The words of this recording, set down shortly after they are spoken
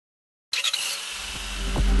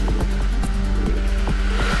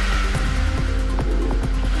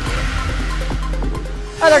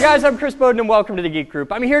Hi there, guys. I'm Chris Bowden, and welcome to the Geek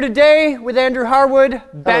Group. I'm here today with Andrew Harwood,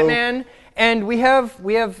 Batman, and we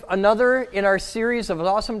have another in our series of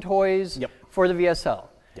awesome toys for the VSL.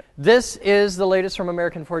 This is the latest from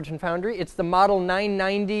American Forge and Foundry. It's the Model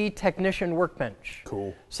 990 Technician Workbench.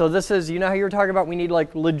 Cool. So this is, you know how you were talking about we need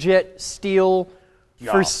like legit steel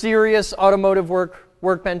for serious automotive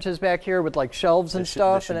workbenches back here with like shelves and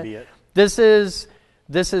stuff. This should be it. This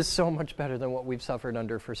is so much better than what we've suffered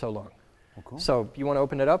under for so long. Well, cool. So you want to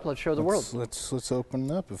open it up? Let's show the world. Let's open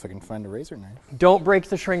it up if I can find a razor knife. Don't break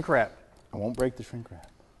the shrink wrap. I won't break the shrink wrap.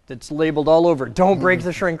 It's labeled all over. Don't break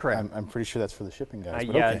the shrink wrap. I'm pretty sure that's for the shipping guys.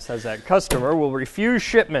 Yeah, okay. It says that. Customer will refuse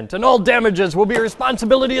shipment, and all damages will be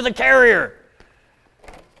responsibility of the carrier.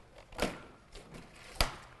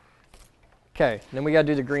 Okay, then we got to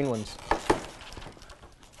do the green ones.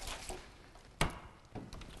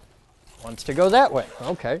 Wants to go that way.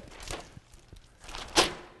 Okay.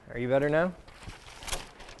 Are you better now?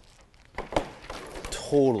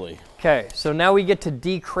 Totally. Okay, so now we get to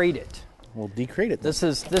decrate it. We'll decrate it. This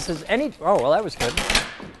is any. Oh, well, that was good.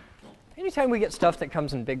 Anytime we get stuff that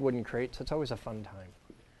comes in big wooden crates, it's always a fun time.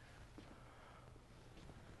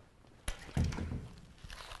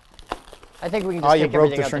 I think we can just take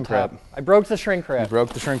everything out the top. I broke the shrink wrap. You broke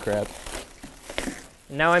the shrink wrap.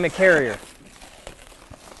 Now I'm a carrier.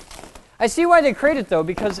 I see why they crate it though,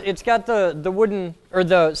 because it's got the wooden or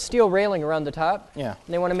the steel railing around the top. Yeah.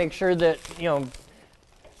 And they want to make sure that, you know,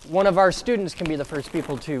 one of our students can be the first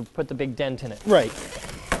people to put the big dent in it. Right.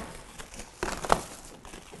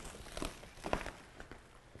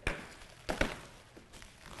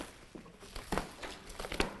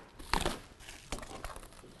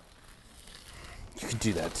 You could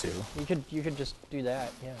do that too. You could just do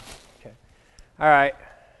that, yeah. Okay. All right.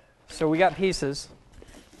 So we got pieces.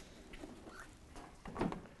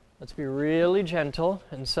 Let's be really gentle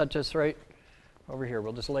and set this right over here.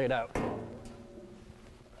 We'll just lay it out.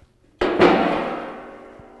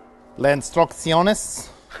 La instrucciones.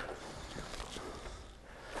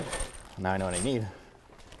 Now I know what I need.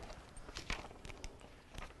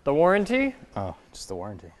 The warranty. Oh, just the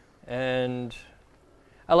warranty. And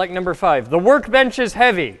I like number 5. The workbench is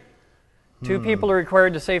heavy. 2 people are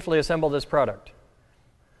required to safely assemble this product.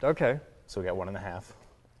 Okay. So we got 1.5.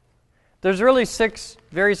 There's really 6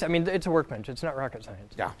 I mean, it's a workbench. It's not rocket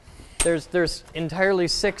science. Yeah. There's entirely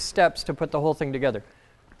 6 steps to put the whole thing together.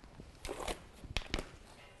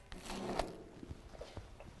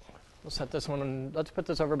 We'll set this one, and let's put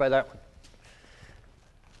this over by that one.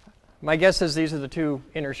 My guess is these are the 2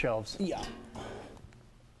 inner shelves. Yeah.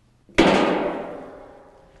 Well,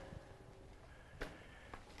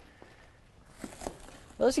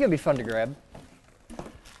 this is going to be fun to grab.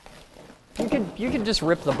 You could just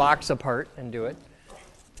rip the box apart and do it.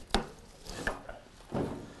 You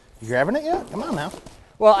grabbing it yet? Come on now.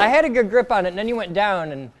 Well, I had a good grip on it, and then you went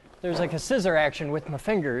down, and there's like a scissor action with my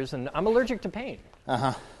fingers, and I'm allergic to pain.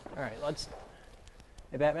 Uh-huh. All right,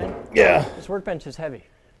 Hey, Batman? Yeah. This workbench is heavy.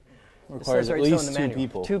 Requires at least 2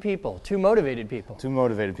 people. 2 people. 2 motivated people. 2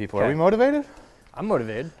 motivated people. Okay. Are we motivated? I'm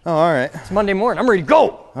motivated. Oh, all right. It's Monday morning. I'm ready to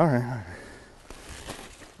go. All right.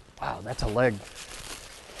 Wow, that's a leg.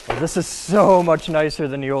 Oh, this is so much nicer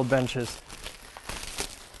than the old benches.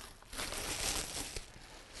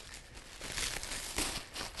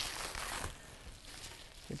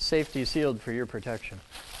 It's safety sealed for your protection.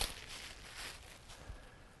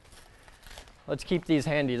 Let's keep these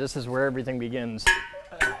handy. This is where everything begins.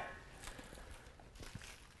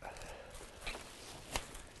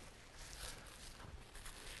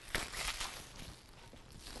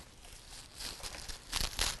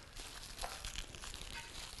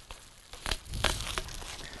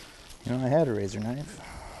 You know, I had a razor knife.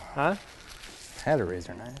 Huh? Had a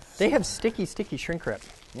razor knife. They have sticky shrink wrap.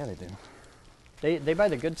 Yeah, they do. They buy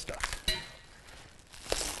the good stuff.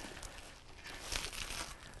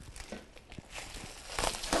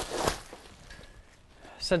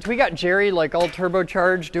 Since we got Jerry like all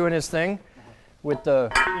turbocharged doing his thing with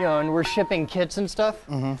the, you know, and we're shipping kits and stuff,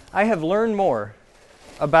 I have learned more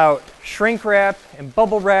about shrink wrap and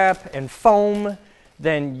bubble wrap and foam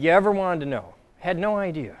than you ever wanted to know. Had no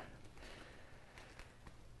idea.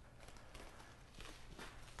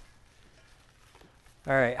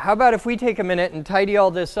 All right, how about if we take a minute and tidy all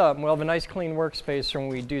this up, and we'll have a nice clean workspace when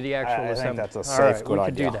we do the actual assembly. I think that's a safe, good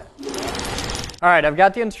idea. We could do that. All right, I've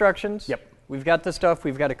got the instructions. Yep. We've got the stuff.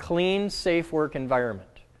 We've got a clean, safe work environment.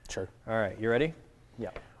 Sure. All right, you ready? Yeah.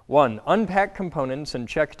 1, unpack components and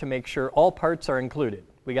check to make sure all parts are included.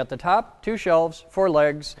 We got the top, 2 shelves, 4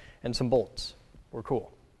 legs, and some bolts. We're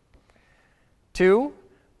cool. 2,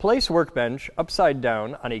 place workbench upside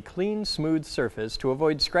down on a clean, smooth surface to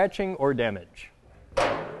avoid scratching or damage.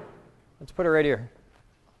 Let's put it right here.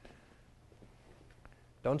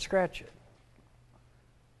 Don't scratch it.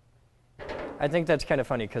 I think that's kind of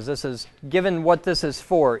funny because this is, given what this is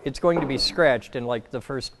for, it's going to be scratched in like the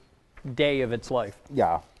first day of its life.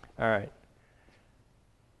 Yeah. All right.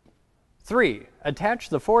 3, attach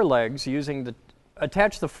the 4 legs to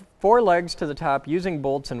the top using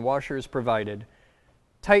bolts and washers provided.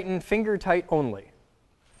 Tighten finger tight only.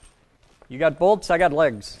 You got bolts, I got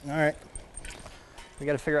legs. All right. We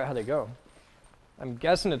got to figure out how they go. I'm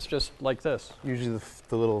guessing it's just like this. Usually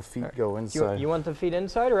the little feet go inside. You want the feet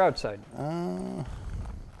inside or outside?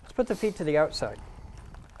 Let's put the feet to the outside.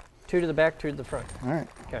 2 to the back, 2 to the front. All right.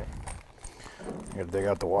 Okay. You got to dig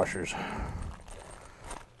out the washers.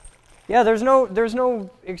 Yeah, there's no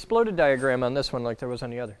exploded diagram on this one like there was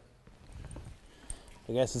on the other.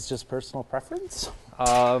 I guess it's just personal preference.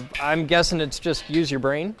 I'm guessing it's just use your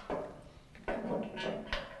brain.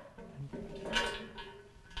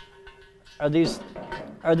 Are these?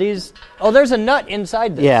 Oh, there's a nut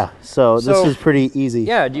inside this. Yeah. So this is pretty easy.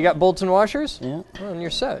 Yeah. Do you got bolts and washers? Yeah. Well, then you're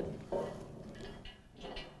set.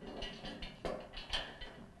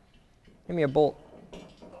 Give me a bolt.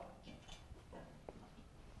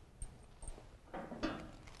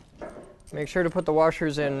 Make sure to put the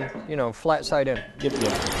washers in, flat side in. Yep.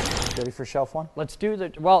 Ready for shelf 1? Let's do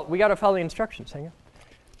well, we got to follow the instructions. Hang on.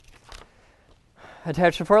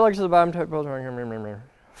 Attach the 4 legs to the bottom.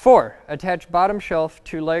 4, attach bottom shelf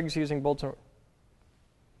to legs using bolts.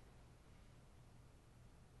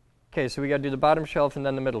 Okay, so we got to do the bottom shelf and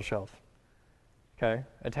then the middle shelf. Okay,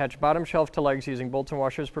 attach bottom shelf to legs using bolts and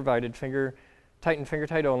washers provided. Tighten finger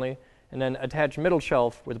tight only. And then attach middle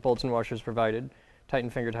shelf with bolts and washers provided. Tighten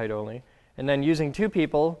finger tight only. And then using 2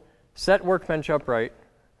 people, set workbench upright.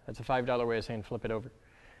 That's a $5 way of saying flip it over.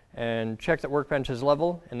 And check that workbench is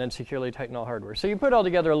level, and then securely tighten all hardware. So you put it all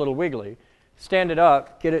together a little wiggly, stand it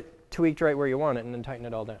up, get it tweaked right where you want it, and then tighten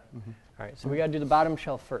it all down. Mm-hmm. All right, so we got to do the bottom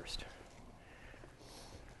shelf first.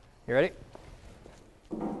 You ready?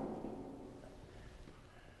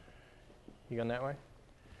 You going that way?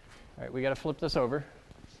 All right, we got to flip this over.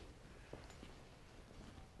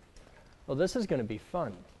 Well, this is going to be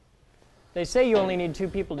fun. They say you only need 2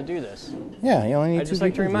 people to do this. Yeah, you only need 2 people. I'd just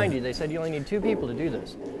like to remind you, they said you only need 2 people to do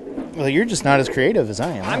this. Well, you're just not as creative as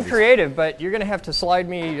I am. I'm creative, but you're going to have to slide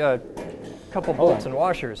me a couple bolts and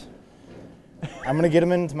washers. I'm going to get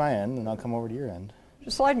them into my end, and I'll come over to your end.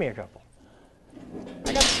 Just slide me a couple.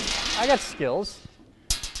 I got skills.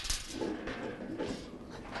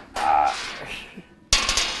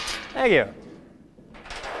 Thank you.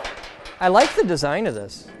 I like the design of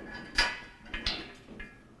this.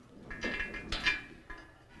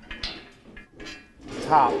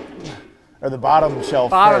 Top or the bottom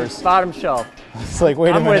shelf first. Bottom shelf. It's like, wait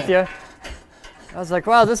a minute. I'm with you. I was like,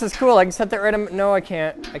 wow, this is cool. I can set that right on. No, I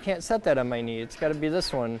can't. I can't set that on my knee. It's got to be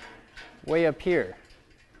this one, way up here.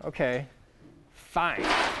 Okay, fine.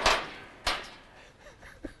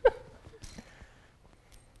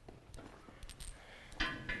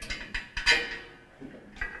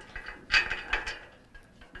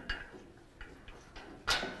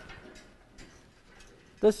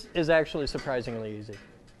 This is actually surprisingly easy.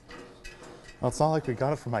 Well, it's not like we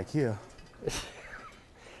got it from IKEA.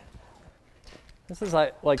 This is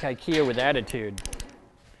like IKEA with attitude.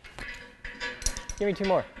 Give me 2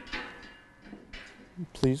 more.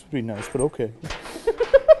 Please would be nice, but okay.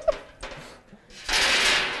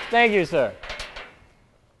 Thank you, sir.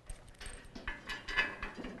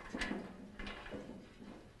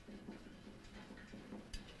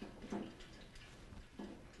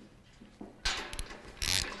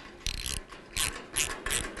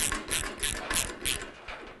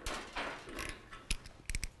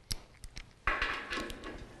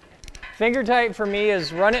 Finger tight for me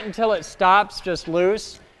is run it until it stops, just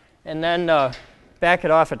loose, and then back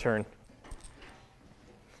it off a turn.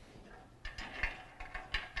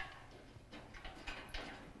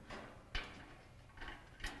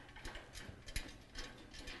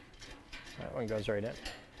 That one goes right in.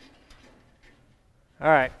 All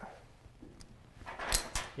right.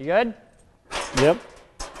 You good? Yep.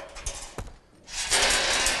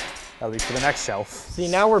 That'll be for the next shelf. See,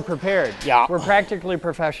 now we're prepared. Yeah. We're practically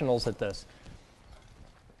professionals at this.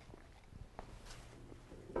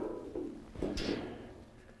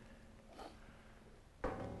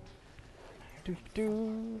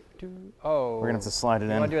 Oh. We're going to have to slide it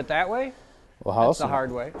in. You want to do it that way? Well, how else? That's the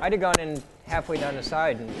hard way. I'd have gone in halfway down the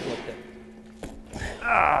side and flipped it.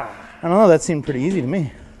 I don't know. That seemed pretty easy to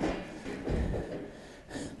me.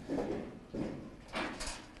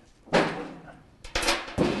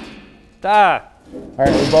 Ah. All right,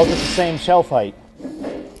 we're both at the same shelf height.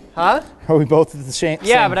 Huh? Are we both at the same?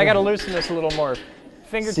 Yeah, but I got to loosen this a little more.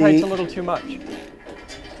 Finger tight's a little too much.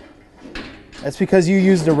 That's because you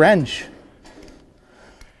used a wrench.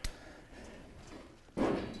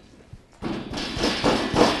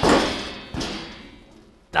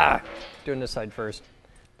 Doing this side first.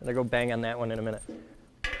 Then I go bang on that one in a minute.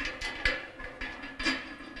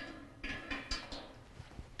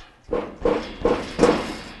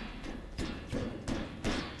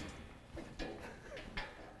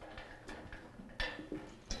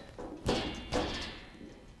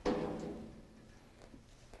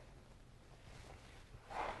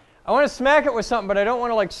 I want to smack it with something, but I don't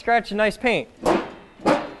want to like scratch a nice paint.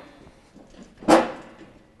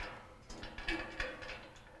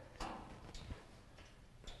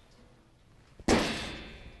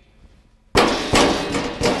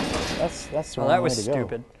 That's the well, wrong that was way to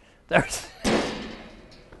stupid. There's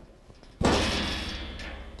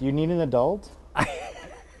Do you need an adult?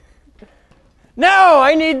 No,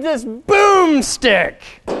 I need this boomstick.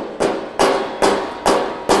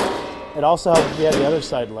 It also helps if you had the other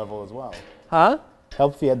side level as well. Huh?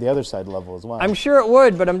 Help if you had the other side level as well. I'm sure it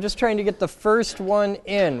would, but I'm just trying to get the first one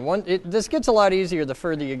in. This gets a lot easier the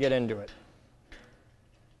further you get into it.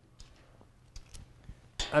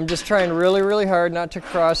 I'm just trying really, really hard not to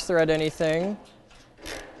cross-thread anything.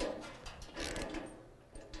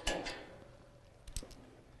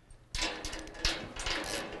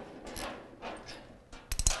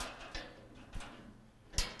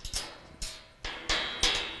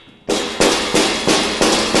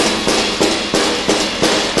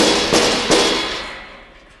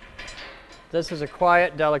 This is a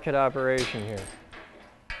quiet, delicate operation here.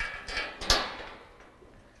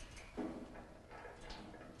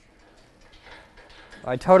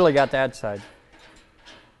 I totally got that side.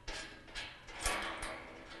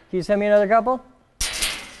 Can you send me another couple?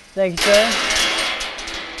 Thank you, sir.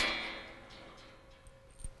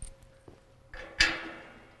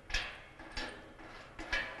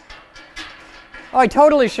 Oh, I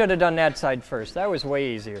totally should have done that side first. That was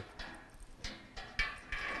way easier.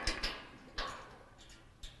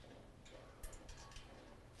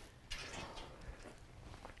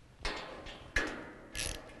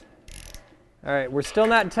 All right, we're still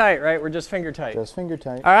not tight, right? We're just finger tight. Just finger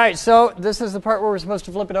tight. All right, so this is the part where we're supposed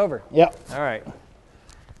to flip it over. Yep. All right.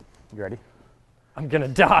 You ready? I'm gonna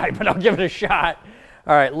die, but I'll give it a shot.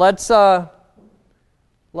 All right, let's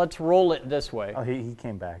roll it this way. Oh, he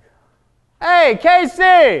came back. Hey,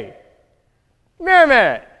 Casey! Come here a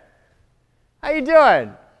minute. How you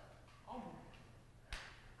doing?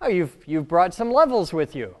 Oh, you've brought some levels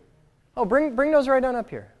with you. Oh, bring those right on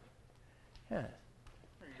up here. Yeah.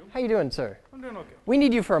 How you doing, sir? I'm doing okay. We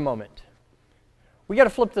need you for a moment. We got to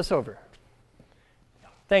flip this over.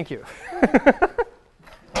 Thank you.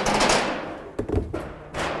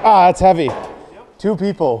 That's heavy. Yep. 2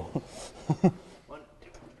 people.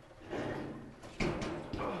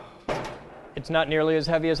 It's not nearly as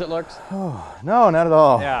heavy as it looks? No, not at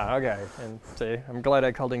all. Yeah, okay. And see, I'm glad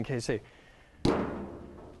I called in KC.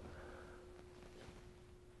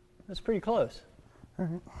 That's pretty close.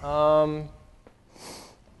 All right.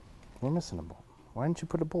 We're missing a bolt. Why didn't you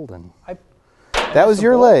put a bolt in? That was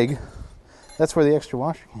your leg. That's where the extra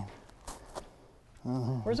washer came.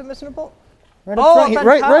 Where's it missing a bolt? Right up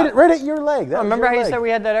front. Right at your leg. That remember how you said we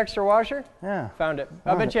had that extra washer? Yeah. Found it.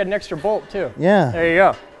 I bet you had an extra bolt too. Yeah. There you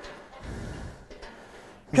go.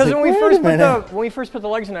 Because like, when we first put the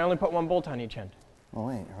legs in, I only put 1 bolt on each end. Oh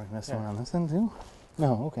wait, are we messing around this end too?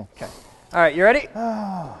 No. Okay. Okay. All right, you ready?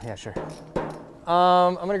 Oh yeah, sure.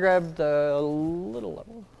 I'm gonna grab the little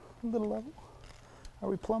level. Little level. Are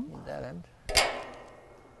we plumb? That end.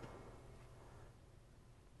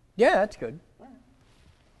 Yeah, that's good.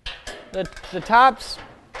 The tops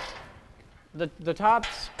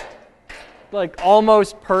like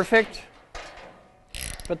almost perfect,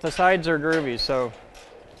 but the sides are groovy, so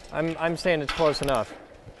I'm saying it's close enough.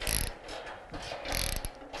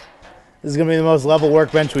 This is gonna be the most level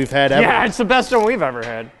workbench we've had ever. Yeah, it's the best one we've ever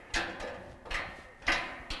had.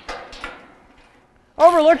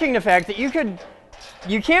 Overlooking the fact that you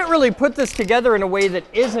can't really put this together in a way that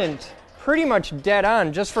isn't pretty much dead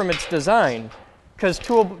on just from its design, because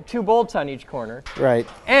two bolts on each corner. Right.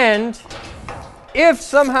 And if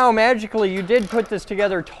somehow magically you did put this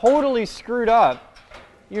together totally screwed up,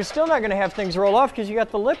 you're still not going to have things roll off because you got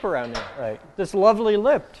the lip around it. Right. This lovely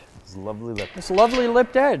lipped. This lovely lip. This lovely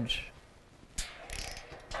lipped edge.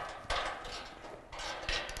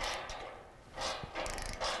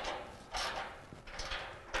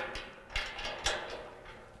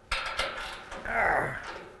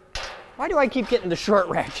 Why do I keep getting the short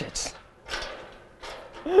ratchets?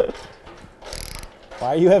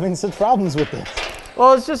 Why are you having such problems with this?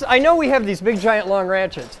 Well, it's just, I know we have these big, giant, long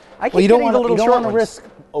ratchets. I keep Well, you don't getting the little short want to ones. risk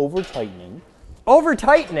over-tightening.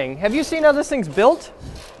 Over-tightening? Have you seen how this thing's built?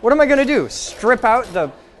 What am I going to do? Strip out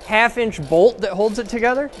the half-inch bolt that holds it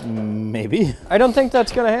together? Maybe. I don't think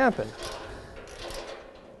that's going to happen.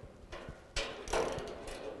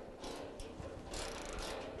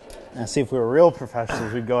 Now, see, if we were real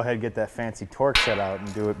professionals, we'd go ahead and get that fancy torque set out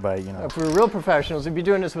and do it by, you know. If we were real professionals, we'd be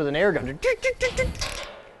doing this with an air gun.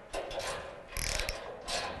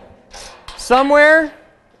 Somewhere,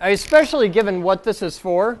 especially given what this is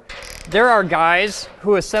for, there are guys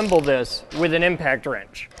who assemble this with an impact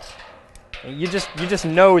wrench. You just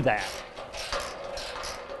know that.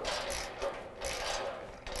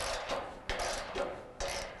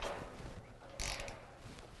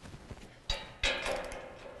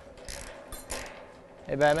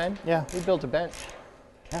 Hey, Batman? Yeah. We built a bench.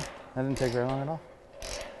 Yeah, that didn't take very long at all.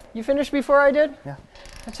 You finished before I did? Yeah.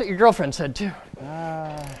 That's what your girlfriend said, too.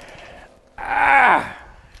 All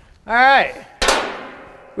right.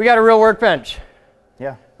 We got a real workbench.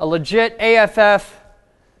 Yeah. A legit AFF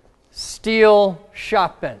steel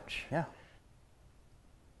shop bench. Yeah.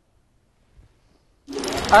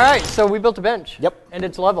 All right, so we built a bench. Yep. And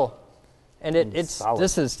it's level. And it's solid.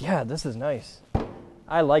 this is nice.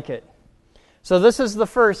 I like it. So this is the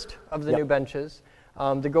first of the new benches.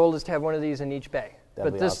 The goal is to have one of these in each bay.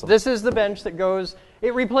 That'd but be awesome. this is the bench that goes,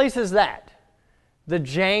 it replaces that. The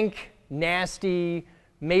jank, nasty,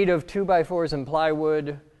 made of 2x4s and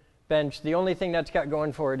plywood bench. The only thing that's got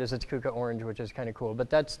going for it is it's Kuka orange, which is kind of cool.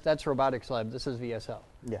 But that's Robotics Lab. This is VSL.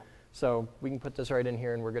 Yeah. So we can put this right in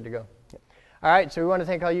here and we're good to go. Yep. All right, so we want to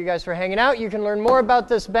thank all you guys for hanging out. You can learn more about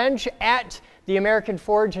this bench at the American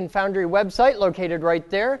Forge and Foundry website, located right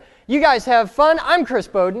there. You guys have fun. I'm Chris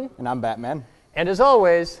Bowden. And I'm Batman. And as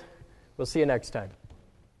always, we'll see you next time.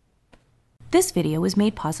 This video was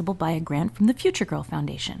made possible by a grant from the Future Girl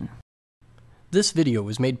Foundation. This video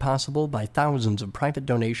was made possible by thousands of private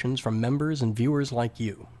donations from members and viewers like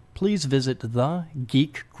you. Please visit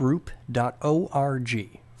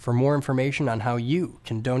thegeekgroup.org for more information on how you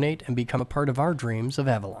can donate and become a part of our dreams of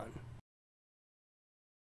Avalon.